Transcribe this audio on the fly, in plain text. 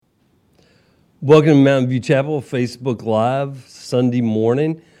Welcome to Mountain View Chapel, Facebook Live, Sunday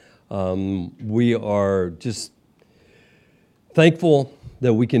morning. We are just thankful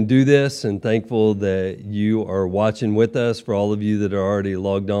that we can do this and thankful that you are watching with us. For all of you that are already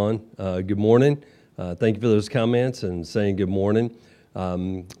logged on, good morning. Thank you for those comments and saying good morning.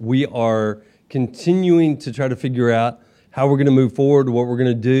 We are continuing to try to figure out how we're going to move forward, what we're going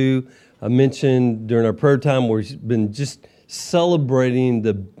to do. I mentioned during our prayer time, we've been just celebrating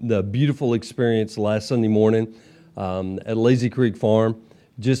the beautiful experience last Sunday morning at Lazy Creek Farm,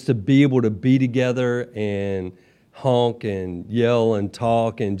 just to be able to be together and honk and yell and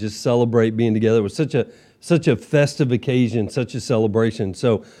talk and just celebrate being together. It was such a festive occasion, such a celebration.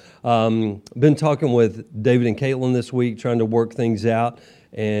 So been talking with David and Caitlin this week, trying to work things out,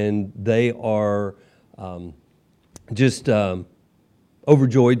 and they are just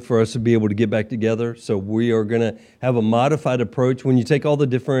overjoyed for us to be able to get back together. So we are going to have a modified approach. When you take all the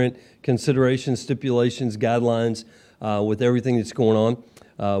different considerations, stipulations, guidelines with everything that's going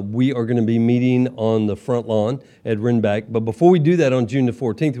on, we are going to be meeting on the front lawn at Renback. But before we do that on June the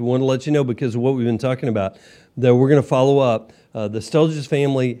 14th, we want to let you know, because of what we've been talking about, that we're going to follow up. The Stelgis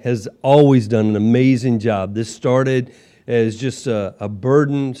family has always done an amazing job. This started as just a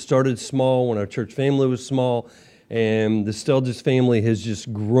burden, started small when our church family was small. And the Stelgis family has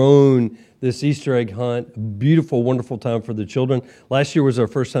just grown this Easter egg hunt. Beautiful, wonderful time for the children. Last year was our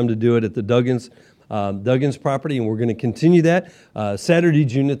first time to do it at the Duggins property, and we're going to continue that Saturday,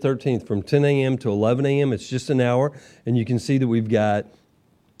 June the 13th, from 10 a.m. to 11 a.m. It's just an hour, and you can see that we've got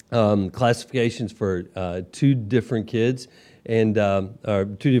classifications for two different kids and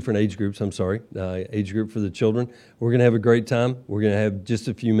two different age groups, age group for the children. We're going to have a great time. We're going to have just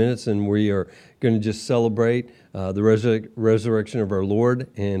a few minutes, and we are going to just celebrate the resurrection of our Lord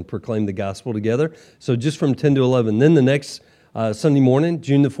and proclaim the gospel together. So just from 10 to 11. Then the next Sunday morning,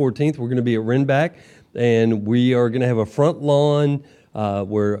 June the 14th, we're going to be at Renback, and we are going to have a front lawn.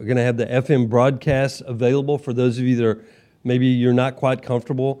 We're going to have the FM broadcast available for those of you that are, maybe you're not quite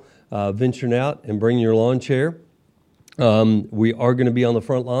comfortable venturing out and bringing your lawn chair. We are going to be on the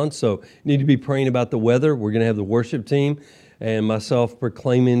front lawn, so you need to be praying about the weather. We're going to have the worship team and myself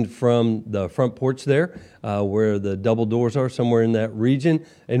proclaiming from the front porch there, where the double doors are, somewhere in that region.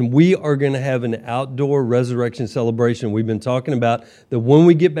 And we are going to have an outdoor resurrection celebration. We've been talking about that when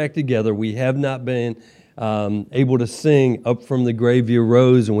we get back together, we have not been able to sing Up From the Grave You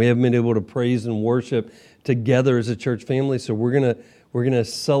Rose, and we haven't been able to praise and worship together as a church family. So we're going to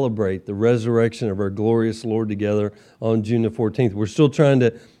celebrate the resurrection of our glorious Lord together on June the 14th. We're still trying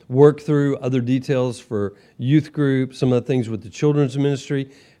to work through other details for youth group, some of the things with the children's ministry,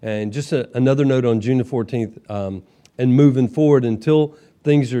 and just another note on June the 14th, and moving forward until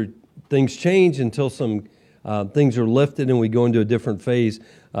things change, until some things are lifted and we go into a different phase.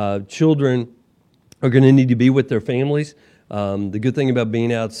 Children are going to need to be with their families. The good thing about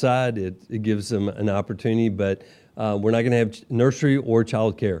being outside, it gives them an opportunity, but we're not going to have nursery or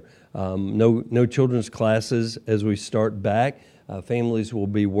childcare. No children's classes as we start back. Families will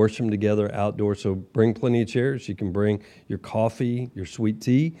be worshiping together outdoors, so bring plenty of chairs. You can bring your coffee, your sweet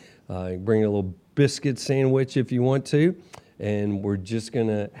tea, bring a little biscuit sandwich if you want to, and we're just going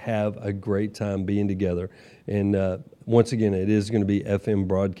to have a great time being together. And once again, it is going to be FM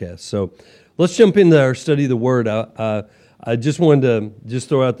broadcast. So let's jump into our study of the Word. I just wanted to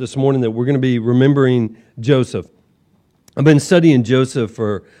throw out this morning that we're going to be remembering Joseph. I've been studying Joseph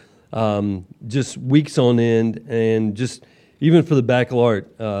for just weeks on end, and just even for the baccalaureate,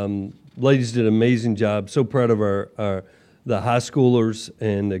 ladies did an amazing job. So proud of the high schoolers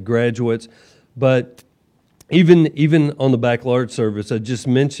and the graduates. But even on the baccalaureate service, I just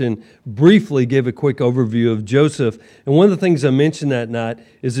briefly gave a quick overview of Joseph. And one of the things I mentioned that night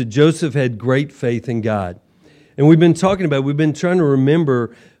is that Joseph had great faith in God. And we've been trying to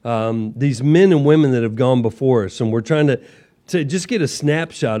remember these men and women that have gone before us, and we're trying to just get a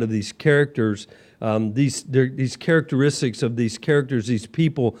snapshot of these characters, these characteristics of these characters, these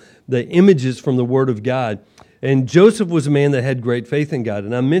people, the images from the Word of God. And Joseph was a man that had great faith in God.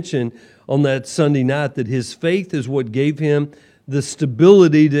 And I mentioned on that Sunday night that his faith is what gave him the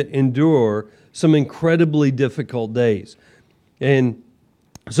stability to endure some incredibly difficult days. And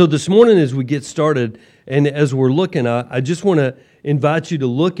so this morning as we get started, and as we're looking, I just want to invite you to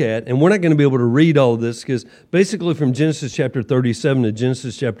look at, and we're not going to be able to read all of this, because basically from Genesis chapter 37 to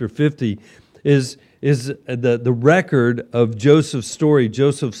Genesis chapter 50 is the record of Joseph's story,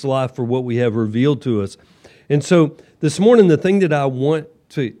 Joseph's life, for what we have revealed to us. And so this morning, the thing that I want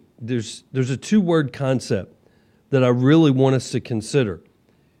to, there's a two-word concept that I really want us to consider.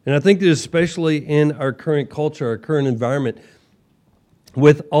 And I think that especially in our current culture, our current environment,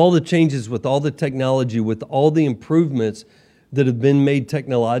 with all the changes, with all the technology, with all the improvements that have been made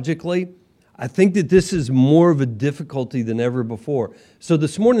technologically, I think that this is more of a difficulty than ever before. So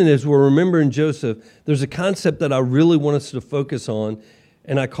this morning, as we're remembering Joseph, there's a concept that I really want us to focus on,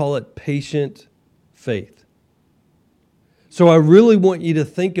 and I call it patient faith. So I really want you to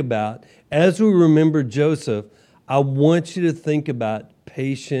think about, as we remember Joseph, I want you to think about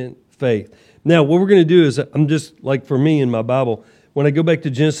patient faith. Now, what we're going to do is, I'm just, like for me in my Bible, when I go back to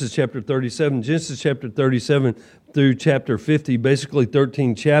Genesis chapter 37 through chapter 50, basically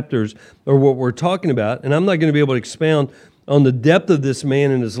 13 chapters are what we're talking about. And I'm not going to be able to expound on the depth of this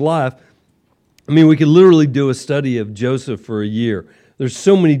man and his life. I mean, we could literally do a study of Joseph for a year. There's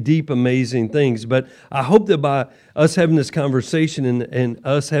so many deep, amazing things. But I hope that by us having this conversation and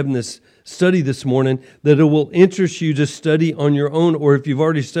us having this study this morning, that it will interest you to study on your own, or if you've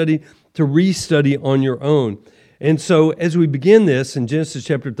already studied, to re-study on your own. And so as we begin this in Genesis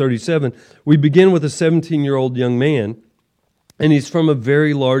chapter 37, we begin with a 17-year-old young man, and he's from a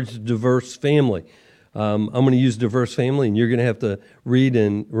very large, diverse family. I'm going to use diverse family, and you're going to have to read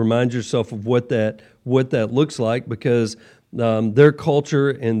and remind yourself of what that looks like, because their culture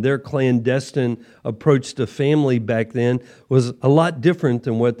and their clandestine approach to family back then was a lot different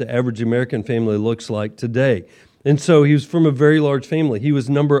than what the average American family looks like today. And so he was from a very large family. He was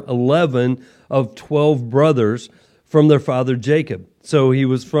number 11 of 12 brothers from their father Jacob. So he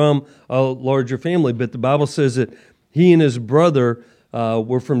was from a larger family, but the Bible says that he and his brother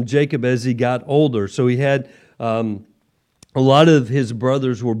were from Jacob as he got older. So he had a lot of his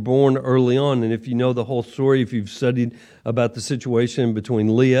brothers were born early on, and if you know the whole story, if you've studied about the situation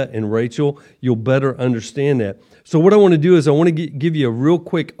between Leah and Rachel, you'll better understand that. So what I want to do is I want to give you a real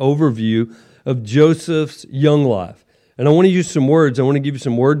quick overview of Joseph's young life. And I want to use some words. I want to give you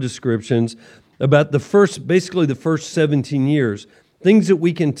some word descriptions about basically the first 17 years, things that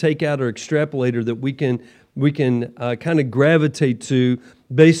we can take out or extrapolate, or that we can kind of gravitate to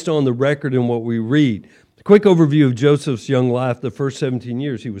based on the record and what we read. A quick overview of Joseph's young life, the first 17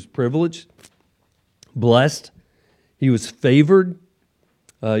 years. He was privileged, blessed, he was favored.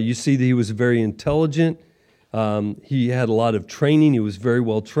 You see that he was very intelligent. He had a lot of training. He was very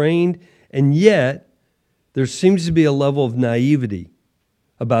well trained. And yet, there seems to be a level of naivety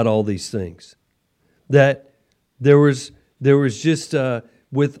about all these things. That there was just,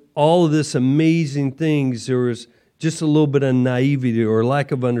 with all of this amazing things, there was just a little bit of naivety or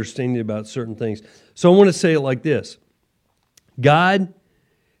lack of understanding about certain things. So I want to say it like this. God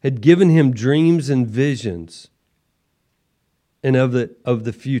had given him dreams and visions and of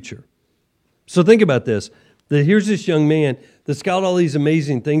the future. So think about this. That here's this young man that's got all these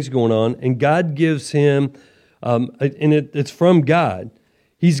amazing things going on, and God gives him, it's from God.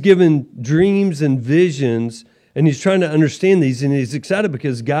 He's given dreams and visions, and he's trying to understand these, and he's excited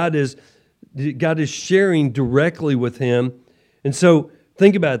because God is sharing directly with him. And so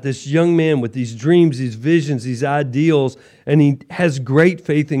think about this young man with these dreams, these visions, these ideals, and he has great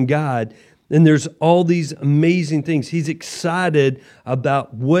faith in God. And there's all these amazing things. He's excited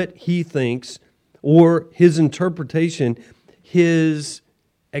about what he thinks, or his interpretation, his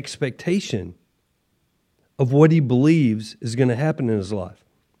expectation of what he believes is going to happen in his life.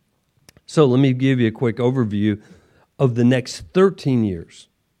 So let me give you a quick overview of the next 13 years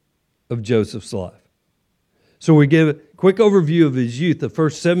of Joseph's life. So we give a quick overview of his youth, the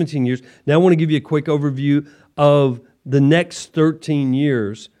first 17 years. Now I want to give you a quick overview of the next 13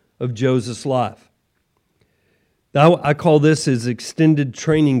 years of Joseph's life. Now, I call this his extended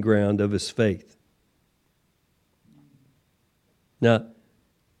training ground of his faith. Now,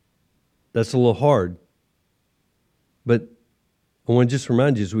 that's a little hard, but I want to just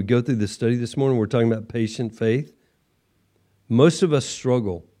remind you, as we go through this study this morning, we're talking about patient faith. Most of us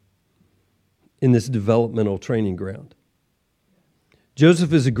struggle in this developmental training ground.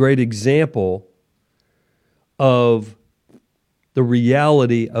 Joseph is a great example of the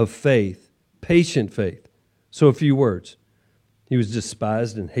reality of faith, patient faith. So a few words. He was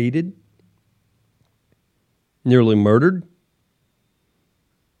despised and hated, nearly murdered.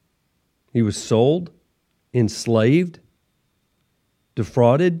 He was sold, enslaved,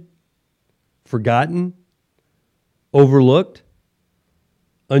 defrauded, forgotten, overlooked,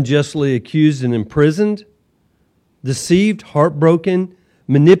 unjustly accused and imprisoned, deceived, heartbroken,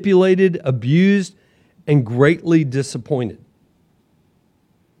 manipulated, abused, and greatly disappointed.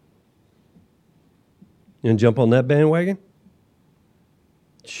 You want to jump on that bandwagon?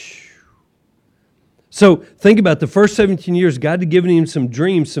 So think about the first 17 years, God had given him some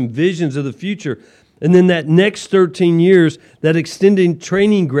dreams, some visions of the future. And then that next 13 years, that extended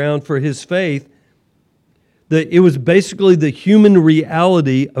training ground for his faith, It was basically the human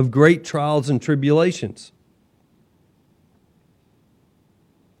reality of great trials and tribulations.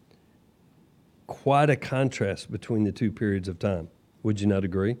 Quite a contrast between the two periods of time. Would you not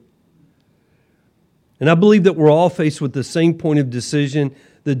agree? And I believe that we're all faced with the same point of decision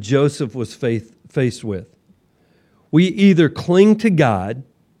that Joseph was faced with. We either cling to God,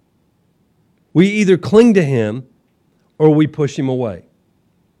 we either cling to Him, or we push Him away.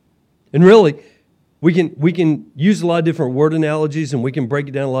 And really, we can use a lot of different word analogies and we can break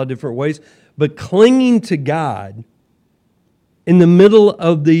it down a lot of different ways, but clinging to God in the middle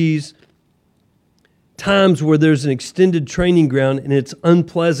of these times where there's an extended training ground and it's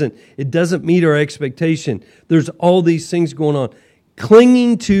unpleasant, it doesn't meet our expectation, there's all these things going on.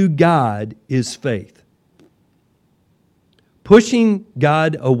 Clinging to God is faith. Pushing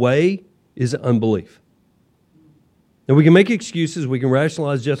God away is unbelief. Now, we can make excuses, we can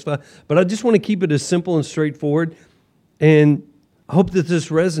rationalize, justify, but I just want to keep it as simple and straightforward, and I hope that this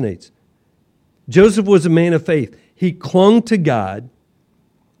resonates. Joseph was a man of faith. He clung to God,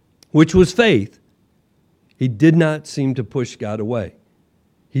 which was faith. He did not seem to push God away.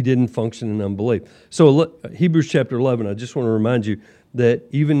 He didn't function in unbelief. So look, Hebrews chapter 11, I just want to remind you that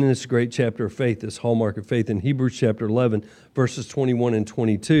even in this great chapter of faith, this hallmark of faith, in Hebrews chapter 11, verses 21 and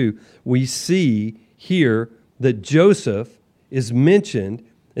 22, we see here that Joseph is mentioned,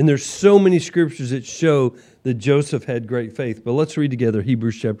 and there's so many scriptures that show that Joseph had great faith. But let's read together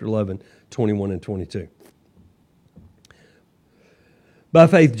Hebrews chapter 11, 21 and 22. By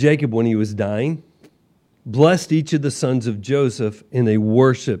faith, Jacob, when he was dying, blessed each of the sons of Joseph, and they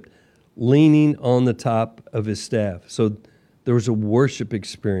worshiped, leaning on the top of his staff. So there was a worship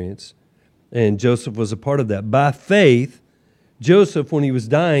experience, and Joseph was a part of that. By faith, Joseph, when he was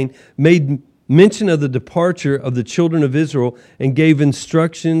dying, made mention of the departure of the children of Israel and gave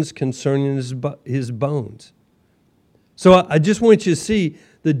instructions concerning his bones. So I just want you to see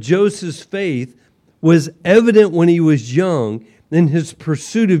that Joseph's faith was evident when he was young in his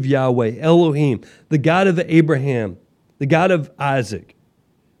pursuit of Yahweh, Elohim, the God of Abraham, the God of Isaac,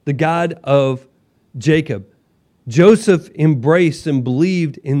 the God of Jacob. Joseph embraced and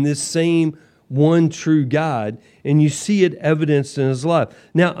believed in this same one true God, and you see it evidenced in his life.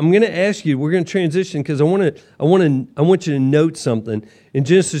 Now, I'm going to ask you, we're going to transition because I want you to note something in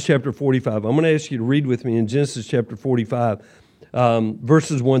Genesis chapter 45. I'm going to ask you to read with me in Genesis chapter 45,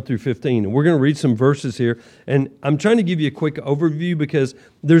 verses 1 through 15. And we're going to read some verses here, and I'm trying to give you a quick overview because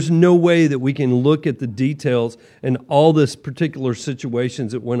there's no way that we can look at the details and all this particular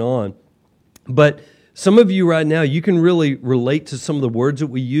situations that went on. But some of you right now, you can really relate to some of the words that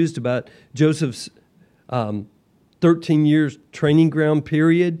we used about Joseph's 13 years training ground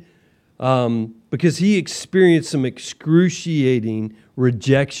period because he experienced some excruciating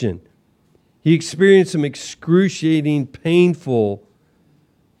rejection. He experienced some excruciating, painful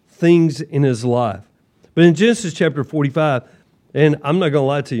things in his life. But in Genesis chapter 45, and I'm not going to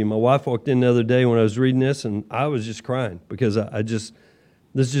lie to you, my wife walked in the other day when I was reading this, and I was just crying because this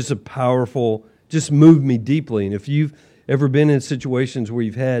is just a powerful, just moved me deeply. And if you've ever been in situations where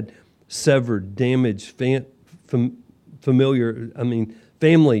you've had severed, damaged, family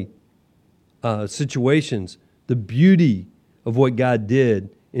situations, the beauty of what God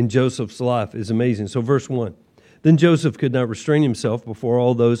did in Joseph's life is amazing. So verse 1, then Joseph could not restrain himself before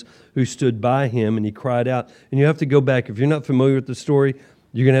all those who stood by him, and he cried out. And you have to go back. If you're not familiar with the story,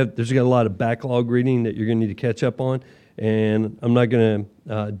 there's got a lot of backlog reading that you're going to need to catch up on, and I'm not going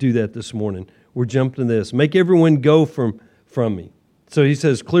to do that this morning. We're jumping to this. Make everyone go from me. So he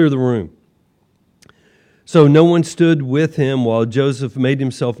says, clear the room. So no one stood with him while Joseph made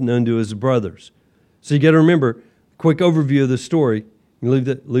himself known to his brothers. So you got to remember, quick overview of the story. Leave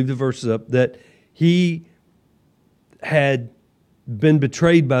the verses up. That he had been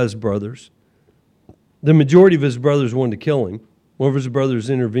betrayed by his brothers. The majority of his brothers wanted to kill him. One of his brothers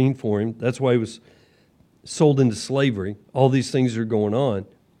intervened for him. That's why he was sold into slavery. All these things are going on.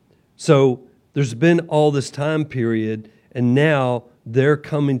 So there's been all this time period, and now they're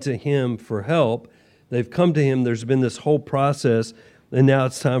coming to him for help. They've come to him. There's been this whole process, and now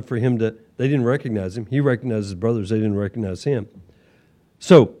it's time for him to. They didn't recognize him. He recognized his brothers. They didn't recognize him.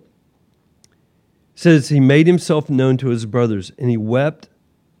 So, it says he made himself known to his brothers, and he wept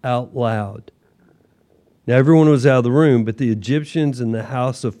out loud. Now, everyone was out of the room, but the Egyptians in the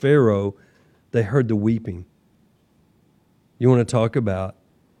house of Pharaoh, they heard the weeping. You want to talk about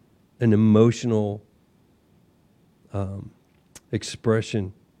an emotional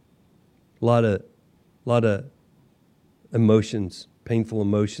expression? A lot of emotions, painful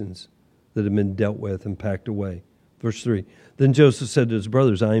emotions that have been dealt with and packed away. Verse 3. Then Joseph said to his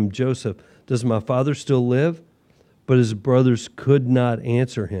brothers, I am Joseph. Does my father still live? But his brothers could not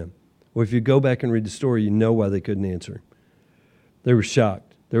answer him. Well, if you go back and read the story, you know why they couldn't answer him. They were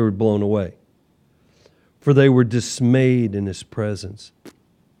shocked. They were blown away. For they were dismayed in his presence.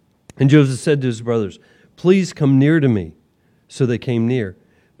 And Joseph said to his brothers, please come near to me. So they came near.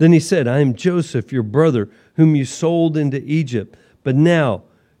 Then he said, I am Joseph, your brother, whom you sold into Egypt. But now,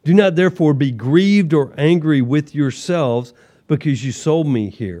 do not therefore be grieved or angry with yourselves because you sold me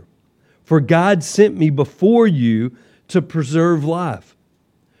here. For God sent me before you to preserve life.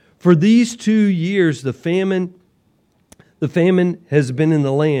 For these 2 years the famine has been in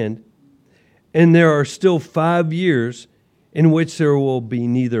the land, and there are still 5 years in which there will be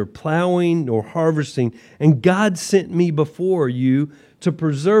neither plowing nor harvesting. And God sent me before you to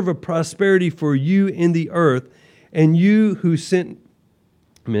preserve a prosperity for you in the earth, and you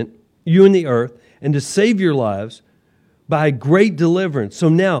in the earth, and to save your lives by great deliverance. So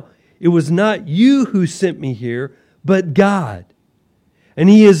now, it was not you who sent me here, but God. And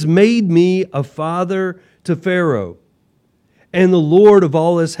he has made me a father to Pharaoh, and the Lord of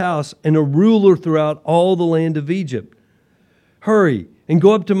all his house, and a ruler throughout all the land of Egypt. Hurry and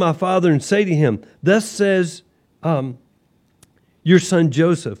go up to my father and say to him, thus says your son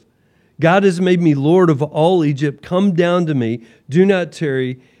Joseph, God has made me Lord of all Egypt. Come down to me, do not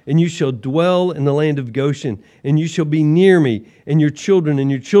tarry, and you shall dwell in the land of Goshen, and you shall be near me, and your children,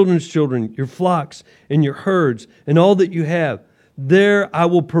 and your children's children, your flocks, and your herds, and all that you have. There I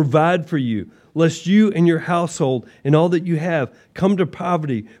will provide for you, lest you and your household and all that you have come to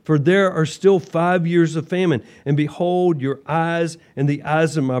poverty, for there are still 5 years of famine. And behold, your eyes and the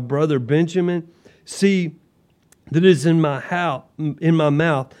eyes of my brother Benjamin, see that it is in my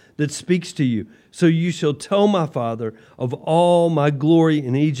mouth that speaks to you. So you shall tell my father of all my glory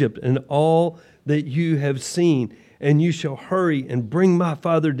in Egypt and all that you have seen, and you shall hurry and bring my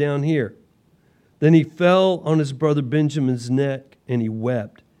father down here. Then he fell on his brother Benjamin's neck, and he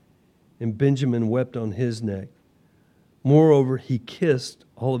wept. And Benjamin wept on his neck. Moreover, he kissed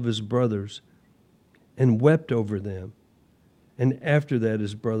all of his brothers and wept over them. And after that,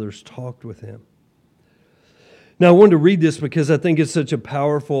 his brothers talked with him. Now, I wanted to read this because I think it's such a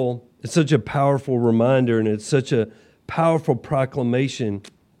powerful reminder, and it's such a powerful proclamation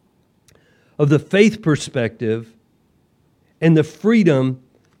of the faith perspective and the freedom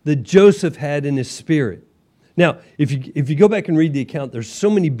that Joseph had in his spirit. Now, if you go back and read the account, there's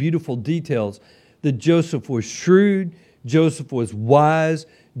so many beautiful details that Joseph was shrewd, Joseph was wise,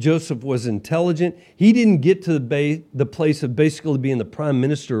 Joseph was intelligent. He didn't get to the place of basically being the prime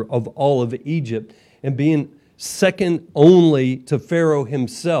minister of all of Egypt and being second only to Pharaoh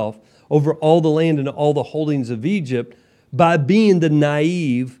himself over all the land and all the holdings of Egypt by being the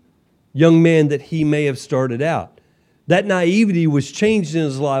naive young man that he may have started out. That naivety was changed in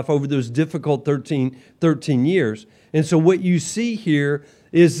his life over those difficult 13 years. And so what you see here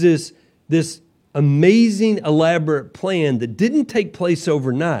is this amazing, elaborate plan that didn't take place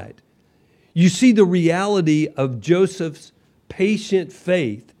overnight. You see the reality of Joseph's patient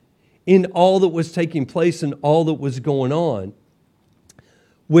faith in all that was taking place and all that was going on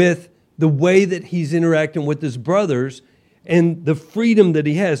with the way that he's interacting with his brothers and the freedom that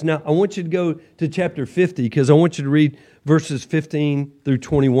he has. Now, I want you to go to chapter 50 because I want you to read verses 15 through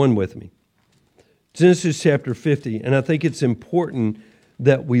 21 with me. Genesis chapter 50, and I think it's important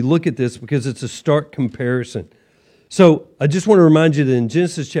that we look at this because it's a stark comparison. So I just want to remind you that in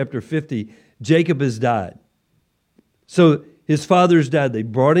Genesis chapter 50, Jacob has died. So his father's died. They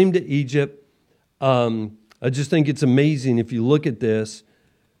brought him to Egypt. I just think it's amazing if you look at this.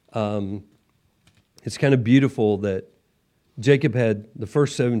 It's kind of beautiful that Jacob had the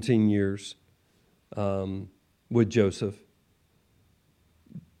first 17 years with Joseph.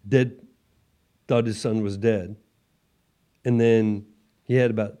 Thought his son was dead. And then he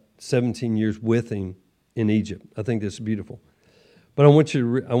had about 17 years with him in Egypt. I think that's beautiful. But I want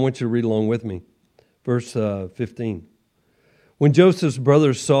you to read along with me. Verse 15. When Joseph's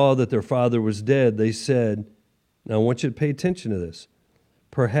brothers saw that their father was dead, they said, now I want you to pay attention to this.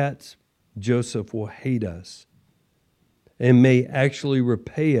 Perhaps Joseph will hate us and may actually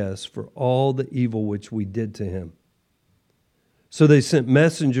repay us for all the evil which we did to him. So they sent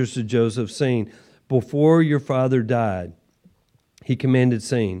messengers to Joseph saying, before your father died, he commanded,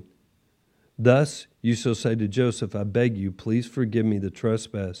 saying, thus you shall say to Joseph, I beg you, please forgive me the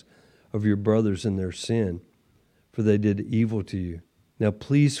trespass of your brothers and their sin, for they did evil to you. Now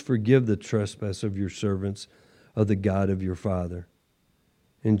please forgive the trespass of your servants of the God of your father.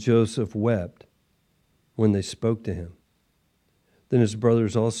 And Joseph wept when they spoke to him. Then his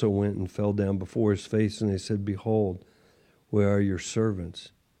brothers also went and fell down before his face, and they said, Behold, where are your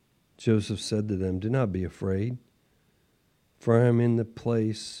servants? Joseph said to them, Do not be afraid, for I am in the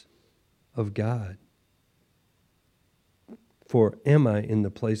place of God. For am I in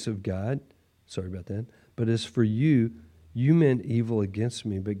the place of God? Sorry about that. But as for you, you meant evil against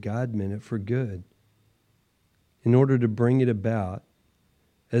me, but God meant it for good, in order to bring it about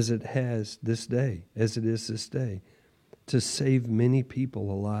as it is this day, to save many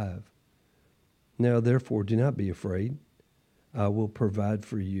people alive. Now, therefore, do not be afraid. I will provide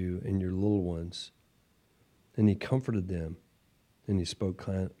for you and your little ones. And he comforted them, and he spoke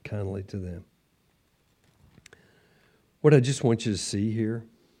kindly to them. What I just want you to see here,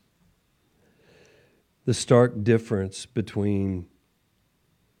 the stark difference between,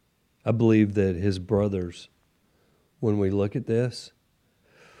 I believe that his brothers, when we look at this,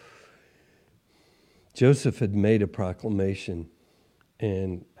 Joseph had made a proclamation,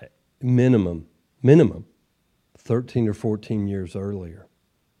 and minimum 13 or 14 years earlier.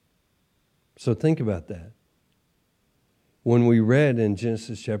 So think about that. When we read in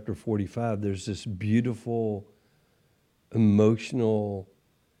Genesis chapter 45, there's this beautiful, emotional,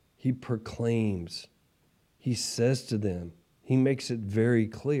 he proclaims, he says to them, he makes it very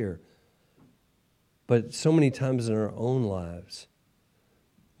clear. But so many times in our own lives,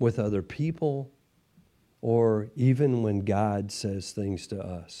 with other people, or even when God says things to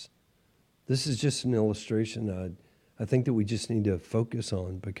us, this is just an illustration I think that we just need to focus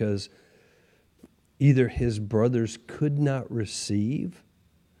on, because either his brothers could not receive,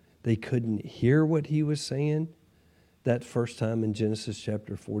 they couldn't hear what he was saying that first time in Genesis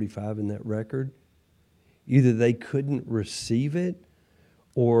chapter 45 in that record. Either they couldn't receive it,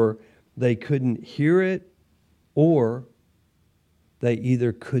 or they couldn't hear it, or they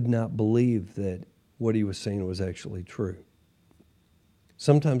either could not believe that what he was saying was actually true.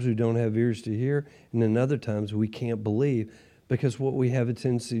 Sometimes we don't have ears to hear, and then other times we can't believe, because what we have a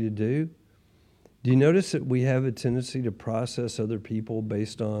tendency to do you notice that we have a tendency to process other people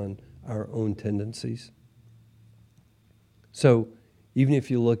based on our own tendencies? So even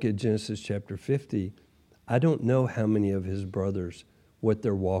if you look at Genesis chapter 50, I don't know how many of his brothers, what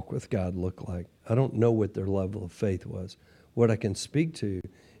their walk with God looked like. I don't know what their level of faith was. What I can speak to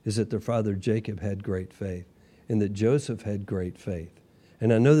is that their father Jacob had great faith, and that Joseph had great faith.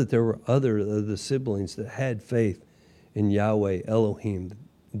 And I know that there were other of the siblings that had faith in Yahweh, Elohim,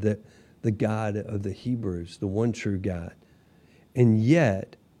 the God of the Hebrews, the one true God. And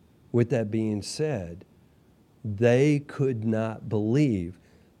yet, with that being said, they could not believe,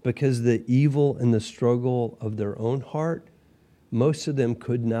 because the evil and the struggle of their own heart, most of them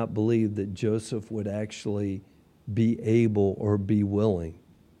could not believe that Joseph would actually be able or be willing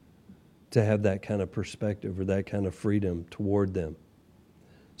to have that kind of perspective or that kind of freedom toward them.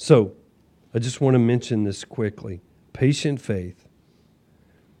 So, I just want to mention this quickly. Patient faith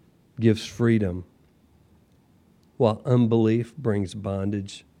gives freedom, while unbelief brings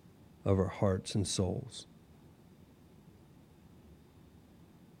bondage of our hearts and souls.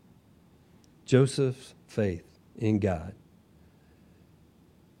 Joseph's faith in God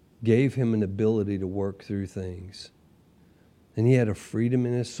gave him an ability to work through things. And he had a freedom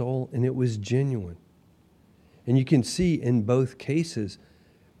in his soul, and it was genuine. And you can see in both cases,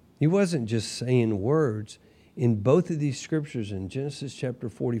 he wasn't just saying words. In both of these scriptures, in Genesis chapter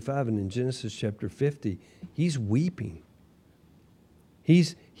 45 and in Genesis chapter 50, he's weeping.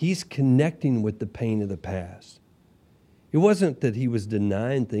 He's connecting with the pain of the past. It wasn't that he was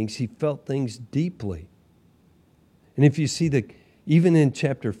denying things. He felt things deeply. And if you see even in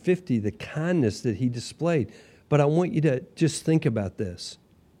chapter 50, the kindness that he displayed. But I want you to just think about this.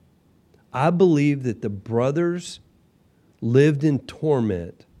 I believe that the brothers lived in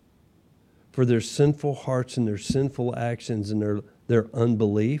torment for their sinful hearts and their sinful actions and their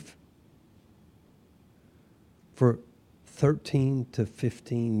unbelief for 13 to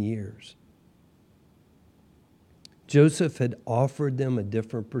 15 years. Joseph had offered them a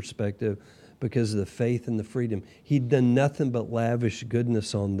different perspective because of the faith and the freedom. He'd done nothing but lavish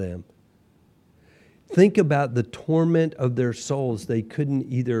goodness on them. Think about the torment of their souls. They couldn't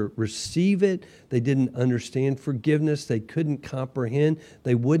either receive it, they didn't understand forgiveness, they couldn't comprehend,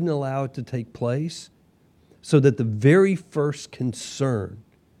 they wouldn't allow it to take place. So that the very first concern,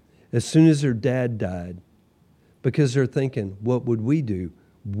 as soon as their dad died, because they're thinking, what would we do?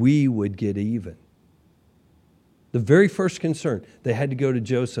 We would get even. The very first concern, they had to go to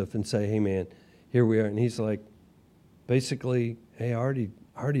Joseph and say, hey man, here we are. And he's like, basically, hey, I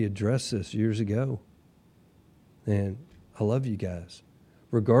already addressed this years ago. And I love you guys.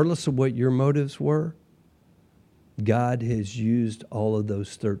 Regardless of what your motives were, God has used all of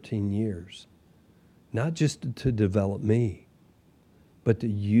those 13 years, not just to develop me, but to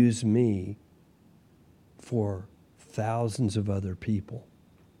use me for thousands of other people.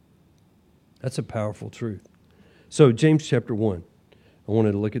 That's a powerful truth. So James chapter 1, I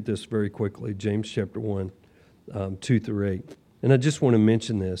wanted to look at this very quickly. James chapter 1, 2 through 8. And I just want to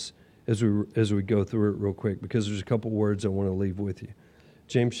mention this as we go through it real quick, because there's a couple words I want to leave with you.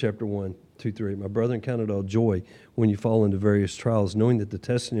 James chapter 1, 2 through 8. My brethren, count it all joy when you fall into various trials, knowing that the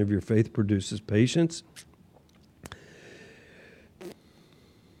testing of your faith produces patience.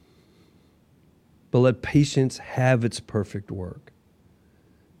 But let patience have its perfect work,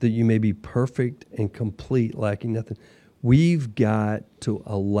 that you may be perfect and complete, lacking nothing. We've got to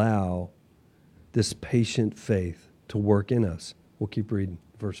allow this patient faith to work in us. We'll keep reading,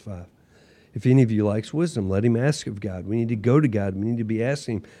 verse 5. If any of you lacks wisdom, let him ask of God. We need to go to God. We need to be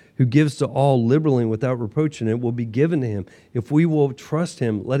asking him, who gives to all liberally and without reproach, and it will be given to him. If we will trust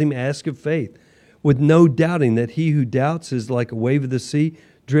him, let him ask of faith, with no doubting, that he who doubts is like a wave of the sea,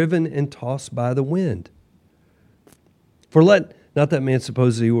 driven and tossed by the wind. For let not that man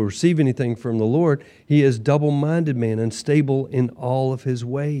suppose that he will receive anything from the Lord. He is double-minded man, unstable in all of his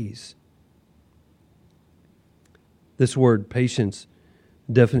ways. This word, patience,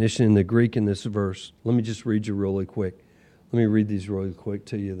 definition in the Greek in this verse, let me just read you really quick. Let me read these really quick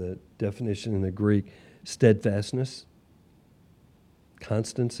to you. The definition in the Greek: steadfastness,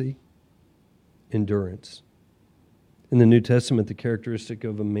 constancy, endurance. In the New Testament, the characteristic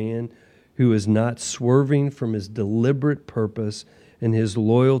of a man who is not swerving from his deliberate purpose and his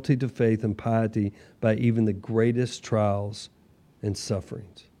loyalty to faith and piety by even the greatest trials and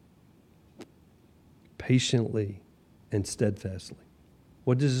sufferings. Patiently and steadfastly.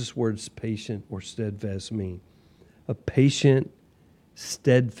 What does this word patient or steadfast mean? A patient,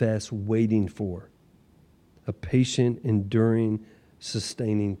 steadfast waiting for. A patient, enduring,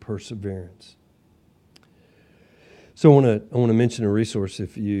 sustaining perseverance. So I want to mention a resource.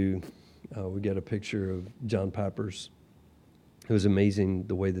 If you, we got a picture of John Piper's. It was amazing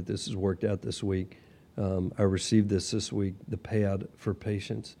the way that this has worked out this week. I received this week, the payout for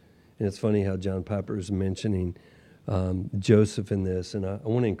patience. And it's funny how John Piper is mentioning Joseph in this. And I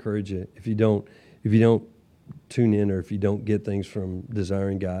want to encourage you, if you don't tune in, or if you don't get things from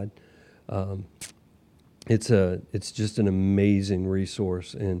Desiring God, it's just an amazing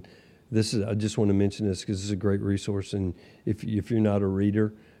resource. And I just want to mention this because it's a great resource. And if you're not a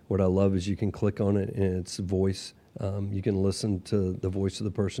reader, what I love is you can click on it and it's voice. You can listen to the voice of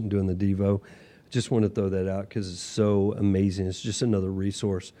the person doing the Devo. Just want to throw that out because it's so amazing. It's just another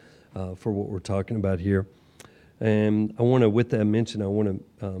resource for what we're talking about here. And I want to, with that mention,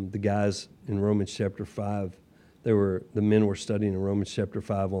 the guys in Romans chapter 5, the men were studying in Romans chapter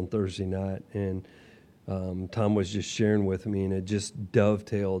 5 on Thursday night, and Tom was just sharing with me, and it just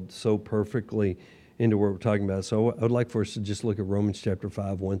dovetailed so perfectly into what we're talking about. So I would like for us to just look at Romans chapter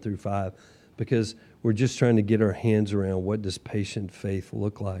 5, 1 through 5, because we're just trying to get our hands around what does patient faith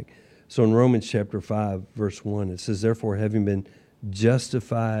look like. So in Romans chapter 5, verse 1, it says, therefore, having been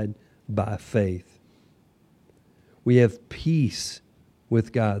justified by faith, we have peace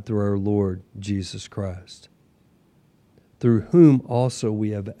with God through our Lord Jesus Christ, through whom also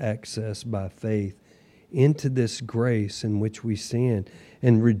we have access by faith into this grace in which we stand,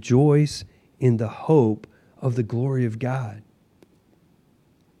 and rejoice in the hope of the glory of God.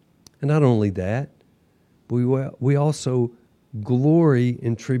 And not only that, but we also glory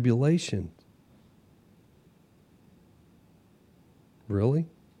in tribulation. Really?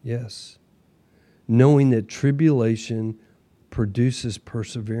 Yes. Knowing that tribulation produces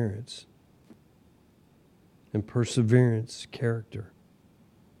perseverance, and perseverance, character,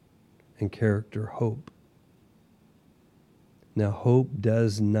 and character, hope. Now, hope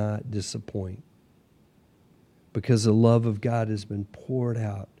does not disappoint, because the love of God has been poured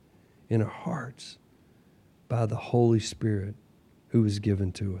out in our hearts by the Holy Spirit who is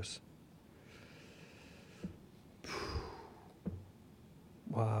given to us.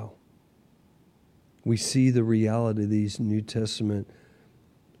 Wow. We see the reality of these New Testament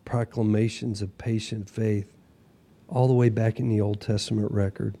proclamations of patient faith all the way back in the Old Testament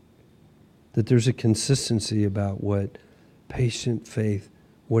record, that there's a consistency about what patient faith,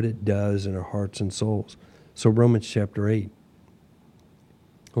 what it does in our hearts and souls. So Romans chapter 8.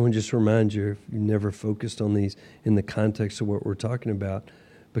 I want to just remind you, if you've never focused on these in the context of what we're talking about,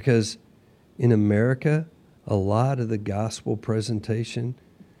 because in America, a lot of the gospel presentation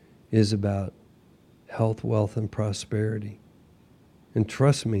is about health, wealth, and prosperity. And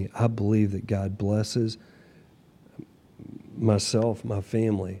trust me, I believe that God blesses myself, my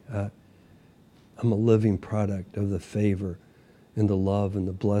family. I'm a living product of the favor and the love and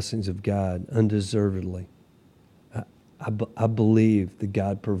the blessings of God undeservedly. I believe that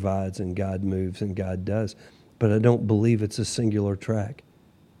God provides and God moves and God does, but I don't believe it's a singular track.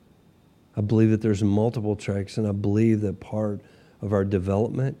 I believe that there's multiple tracks, and I believe that part of our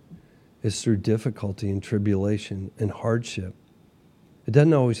development is through difficulty and tribulation and hardship. It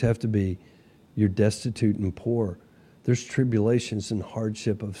doesn't always have to be you're destitute and poor. There's tribulations and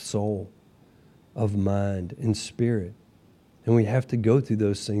hardship of soul, of mind, and spirit. And we have to go through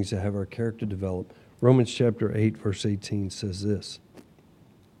those things to have our character develop. Romans chapter 8, verse 18 says this,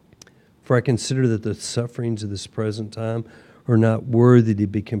 "For I consider that the sufferings of this present time are not worthy to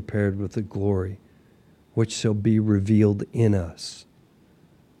be compared with the glory which shall be revealed in us."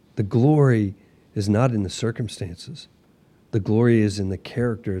 The glory is not in the circumstances. The glory is in the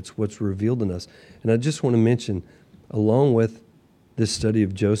character. It's what's revealed in us. And I just want to mention, along with this study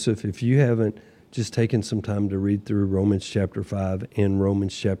of Joseph, if you haven't just taken some time to read through Romans chapter 5 and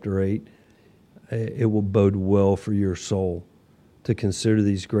Romans chapter 8, it will bode well for your soul to consider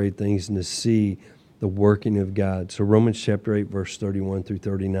these great things and to see the working of God. So Romans chapter 8, verse 31 through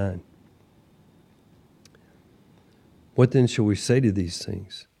 39. "What then shall we say to these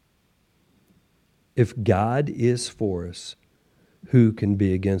things? If God is for us, who can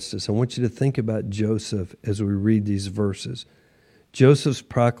be against us?" I want you to think about Joseph as we read these verses. Joseph's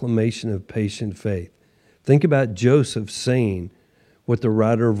proclamation of patient faith. Think about Joseph saying what the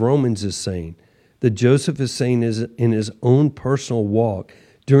writer of Romans is saying, that Joseph is saying is in his own personal walk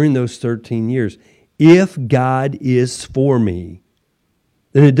during those 13 years. If God is for me,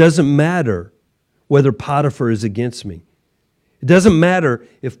 then it doesn't matter whether Potiphar is against me. It doesn't matter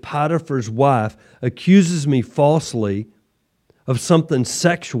if Potiphar's wife accuses me falsely of something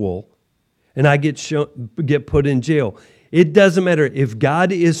sexual and I get put in jail. It doesn't matter. If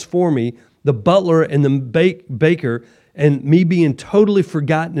God is for me, the butler and the baker and me being totally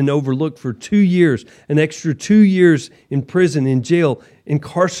forgotten and overlooked for 2 years, an extra 2 years in prison, in jail,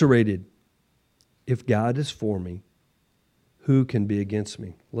 incarcerated. If God is for me, who can be against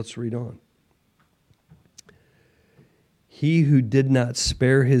me? Let's read on. "He who did not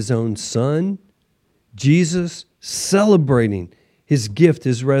spare his own son," Jesus celebrating his gift,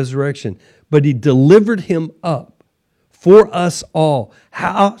 his resurrection, "but he delivered him up for us all.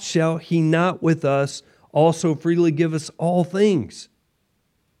 How shall he not with us also freely give us all things?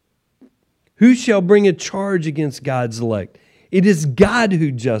 Who shall bring a charge against God's elect? It is God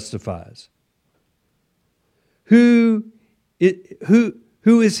who justifies. Who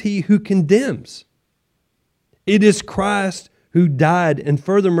is he who condemns? It is Christ who died and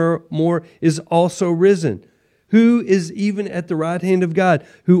furthermore is also risen, who is even at the right hand of God,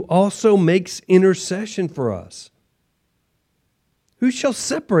 who also makes intercession for us. Who shall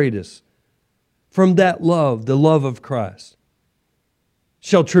separate us from that love, the love of Christ?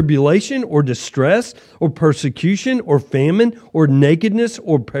 Shall tribulation or distress or persecution or famine or nakedness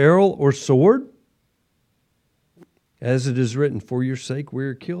or peril or sword? As it is written, for your sake we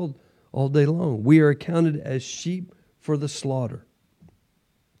are killed all day long. We are accounted as sheep for the slaughter.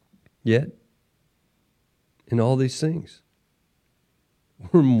 Yet, in all these things,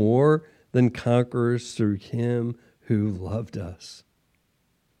 we're more than conquerors through him who loved us.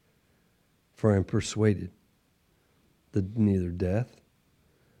 For I am persuaded that neither death,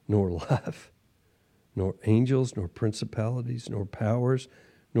 nor life, nor angels, nor principalities, nor powers,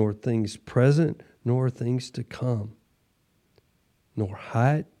 nor things present, nor things to come, nor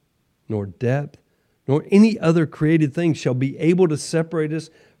height, nor depth, nor any other created thing shall be able to separate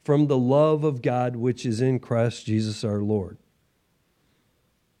us from the love of God which is in Christ Jesus our Lord.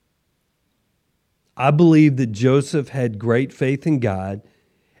 I believe that Joseph had great faith in God,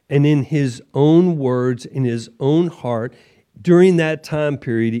 and in his own words, in his own heart, during that time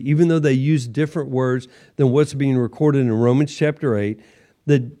period, even though they used different words than what's being recorded in Romans chapter 8,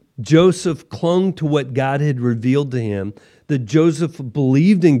 that Joseph clung to what God had revealed to him, that Joseph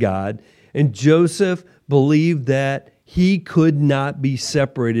believed in God, and Joseph believed that he could not be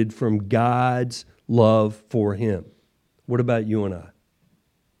separated from God's love for him. What about you and I?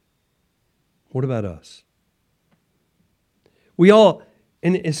 What about us? We all,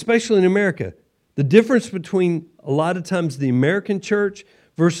 and especially in America, the difference between a lot of times the American church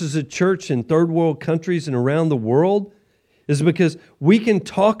versus a church in third world countries and around the world is because we can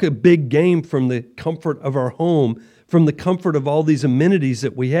talk a big game from the comfort of our home, from the comfort of all these amenities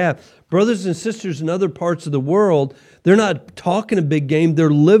that we have. Brothers and sisters in other parts of the world, they're not talking a big game, they're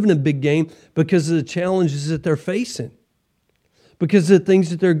living a big game because of the challenges that they're facing. because of the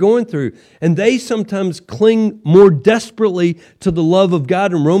things that they're going through. And they sometimes cling more desperately to the love of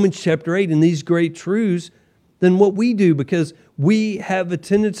God in Romans chapter 8 and these great truths than what we do, because we have a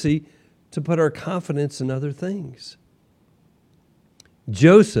tendency to put our confidence in other things.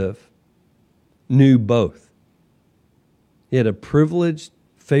 Joseph knew both. He had a privileged,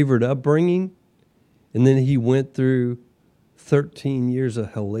 favored upbringing, and then he went through 13 years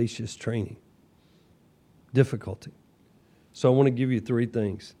of hellacious training, difficulty. So I want to give you 3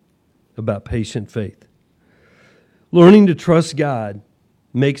 things about patient faith. Learning to trust God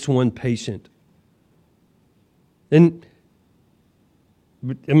makes one patient. And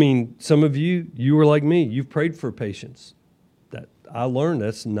I mean, some of you were like me. You've prayed for patience. That I learned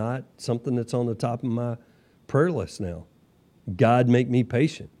that's not something that's on the top of my prayer list now. God, make me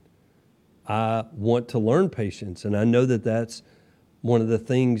patient. I want to learn patience, and I know that that's one of the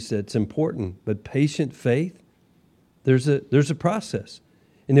things that's important. But patient faith, there's a process.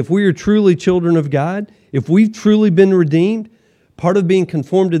 And if we are truly children of God, if we've truly been redeemed, part of being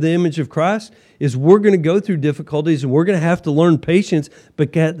conformed to the image of Christ is we're going to go through difficulties and we're going to have to learn patience,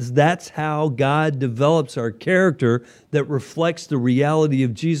 because that's how God develops our character that reflects the reality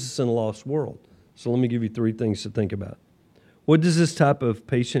of Jesus in a lost world. So let me give you 3 things to think about. What does this type of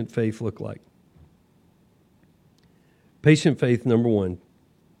patient faith look like? Patient faith, number 1,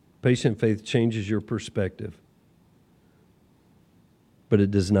 patient faith changes your perspective, but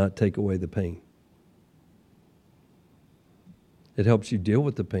it does not take away the pain. It helps you deal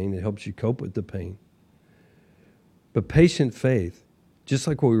with the pain. It helps you cope with the pain. But patient faith, just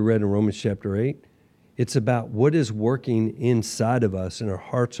like what we read in Romans chapter 8, it's about what is working inside of us in our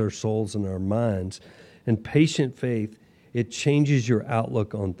hearts, our souls, and our minds. And patient faith, it changes your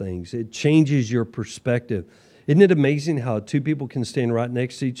outlook on things. It changes your perspective. Isn't it amazing how 2 people can stand right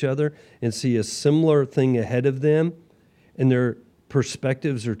next to each other and see a similar thing ahead of them, and their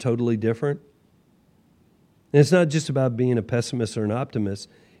perspectives are totally different? And it's not just about being a pessimist or an optimist.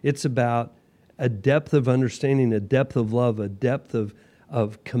 It's about a depth of understanding, a depth of love, a depth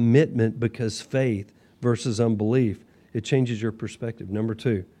of commitment, because faith versus unbelief, it changes your perspective. Number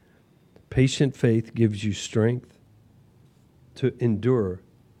 2, patient faith gives you strength to endure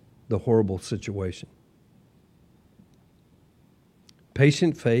the horrible situation.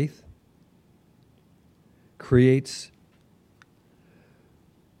 Patient faith creates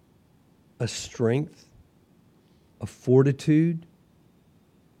a strength, a fortitude,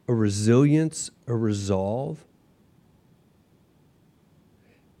 a resilience, a resolve,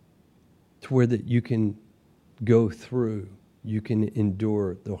 to where that you can go through, you can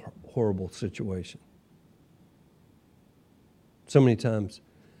endure the horrible situation. So many times,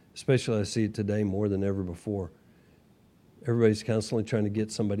 especially I see it today more than ever before, everybody's constantly trying to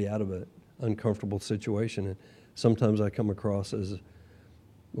get somebody out of an uncomfortable situation. And sometimes I come across as,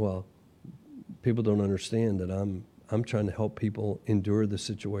 well, people don't understand that I'm trying to help people endure the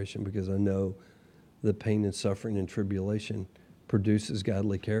situation, because I know that pain and suffering and tribulation produces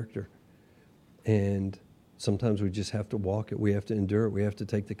godly character. And sometimes we just have to walk it. We have to endure it. We have to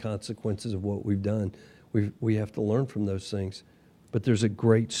take the consequences of what we've done. We have to learn from those things. But there's a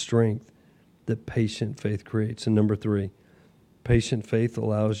great strength that patient faith creates. And number 3, patient faith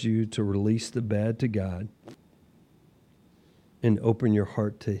allows you to release the bad to God and open your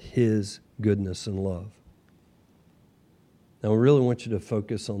heart to His goodness and love. Now, I really want you to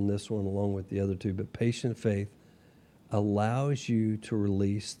focus on this one along with the other 2, but patient faith allows you to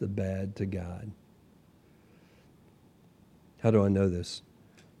release the bad to God. How do I know this?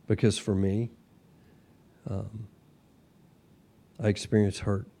 Because for me, I experience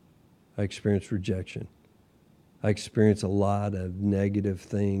hurt. I experience rejection. I experience a lot of negative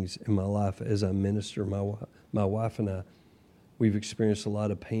things in my life as I minister. My wife and I, we've experienced a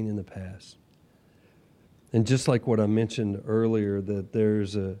lot of pain in the past. And just like what I mentioned earlier, that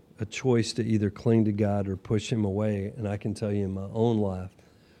there's a choice to either cling to God or push Him away. And I can tell you in my own life,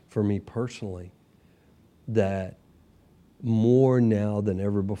 for me personally, that more now than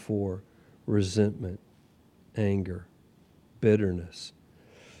ever before, resentment, anger, bitterness,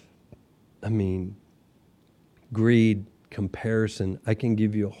 greed, comparison. I can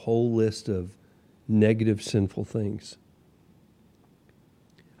give you a whole list of negative, sinful things.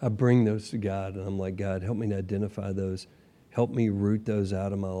 I bring those to God, and I'm like, God, help me to identify those. Help me root those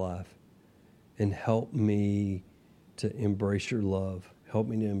out of my life. And help me to embrace your love. Help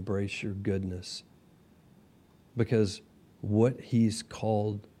me to embrace your goodness. Because what He's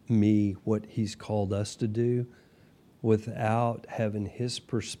called me, what He's called us to do, without having His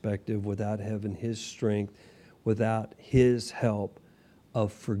perspective, without having His strength, without His help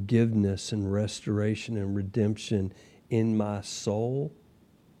of forgiveness and restoration and redemption in my soul,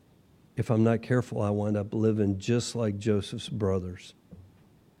 if I'm not careful, I wind up living just like Joseph's brothers.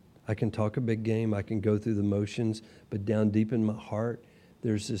 I can talk a big game, I can go through the motions, but down deep in my heart,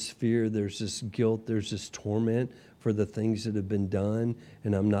 there's this fear, there's this guilt, there's this torment for the things that have been done,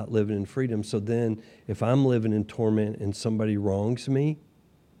 and I'm not living in freedom. So then, if I'm living in torment and somebody wrongs me,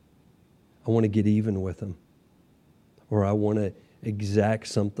 I want to get even with them, or I want to exact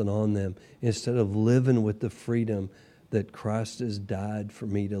something on them instead of living with the freedom that Christ has died for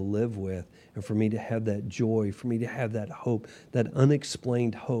me to live with, and for me to have that joy, for me to have that hope, that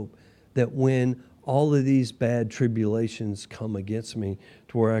unexplained hope, that when all of these bad tribulations come against me,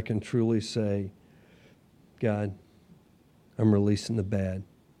 to where I can truly say, God, I'm releasing the bad.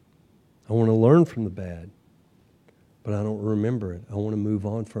 I want to learn from the bad, but I don't remember it. I want to move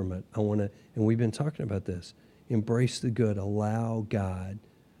on from it. And we've been talking about this, embrace the good, allow God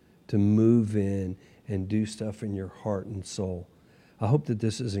to move in and do stuff in your heart and soul. I hope that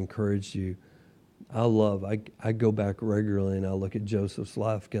this has encouraged you. I go back regularly and I look at Joseph's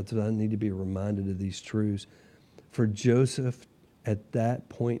life because I need to be reminded of these truths. For Joseph, at that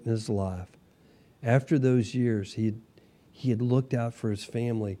point in his life, after those years, he had looked out for his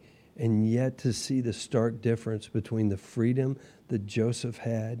family, and yet to see the stark difference between the freedom that Joseph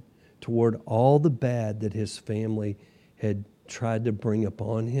had toward all the bad that his family had tried to bring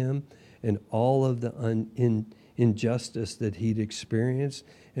upon him, and all of the injustice that he'd experienced,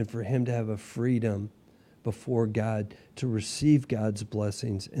 and for him to have a freedom before God, to receive God's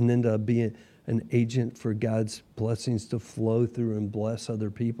blessings, and then to be an agent for God's blessings to flow through and bless other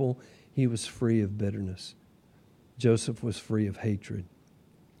people. He was free of bitterness. Joseph was free of hatred.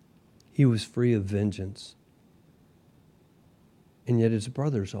 He was free of vengeance. And yet his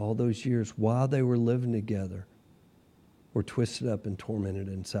brothers, all those years, while they were living together, were twisted up and tormented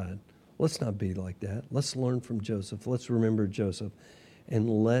inside. Let's not be like that. Let's learn from Joseph. Let's remember Joseph. And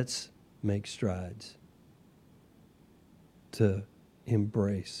let's make strides to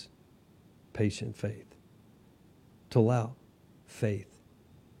embrace patient faith, to allow faith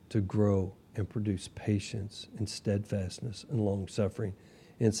to grow and produce patience and steadfastness and long-suffering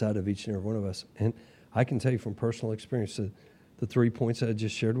inside of each and every one of us. And I can tell you from personal experience that the 3 points I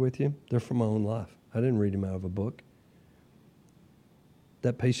just shared with you, they're from my own life. I didn't read them out of a book.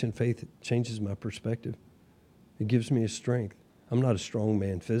 That patient faith changes my perspective. It gives me a strength. I'm not a strong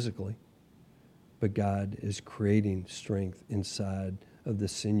man physically, but God is creating strength inside of the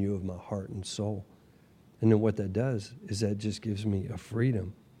sinew of my heart and soul. And then what that does is that just gives me a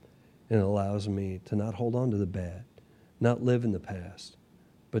freedom, and it allows me to not hold on to the bad, not live in the past,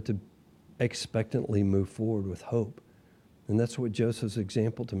 but to expectantly move forward with hope. And that's what Joseph's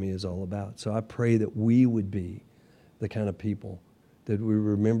example to me is all about. So I pray that we would be the kind of people that we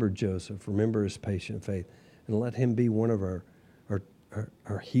remember Joseph, remember his patient faith, and let him be one of our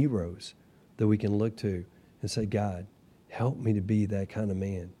heroes that we can look to and say, God, help me to be that kind of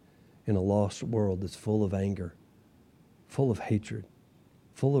man in a lost world that's full of anger, full of hatred,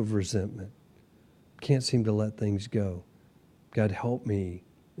 full of resentment, can't seem to let things go. God, help me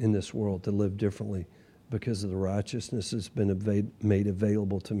in this world to live differently because of the righteousness that's been made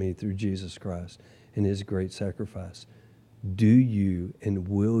available to me through Jesus Christ and his great sacrifice. Do you and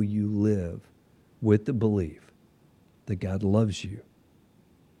will you live with the belief that God loves you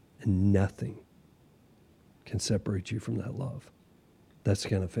and nothing can separate you from that love? That's the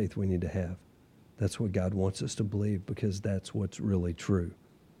kind of faith we need to have. That's what God wants us to believe, because that's what's really true,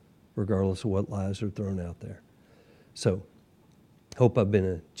 regardless of what lies are thrown out there. So, hope I've been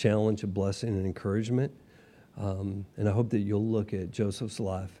a challenge, a blessing, and encouragement. And I hope that you'll look at Joseph's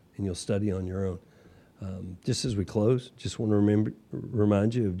life and you'll study on your own. Just as we close, just want to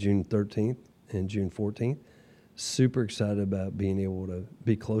remind you of June 13th and June 14th. Super excited about being able to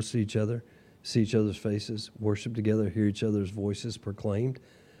be close to each other, see each other's faces, worship together, hear each other's voices proclaimed.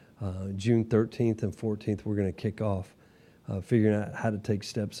 June 13th and 14th, we're going to kick off figuring out how to take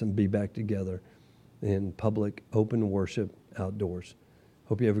steps and be back together in public, open worship outdoors.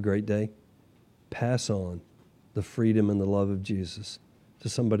 Hope you have a great day. Pass on the freedom and the love of Jesus to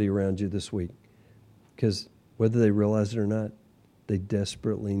somebody around you this week, because whether they realize it or not, they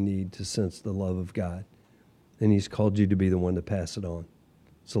desperately need to sense the love of God, and he's called you to be the one to pass it on.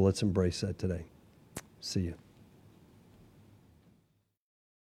 So let's embrace that today. See you.